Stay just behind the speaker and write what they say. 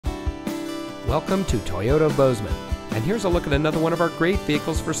Welcome to Toyota Bozeman, and here's a look at another one of our great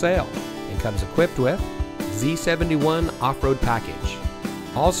vehicles for sale. It comes equipped with Z71 Off-Road Package,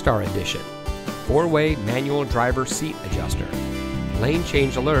 All-Star Edition, 4-way manual driver seat adjuster, lane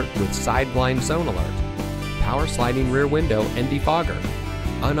change alert with side blind zone alert, power sliding rear window and defogger,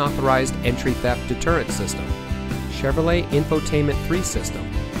 unauthorized entry theft deterrent system, Chevrolet Infotainment 3 system,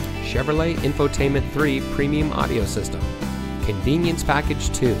 Chevrolet Infotainment 3 premium audio system, Convenience Package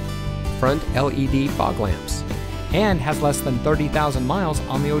 2, front LED fog lamps, and has less than 30,000 miles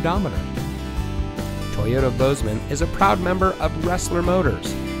on the odometer. Toyota Bozeman is a proud member of Wrestler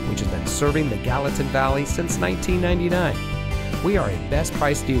Motors, which has been serving the Gallatin Valley since 1999. We are a best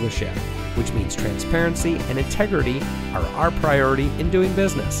price dealership, which means transparency and integrity are our priority in doing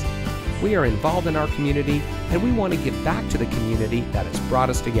business. We are involved in our community, and we want to give back to the community that has brought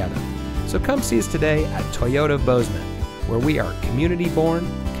us together. So come see us today at Toyota Bozeman, where we are community born,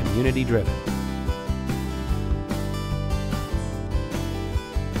 community driven.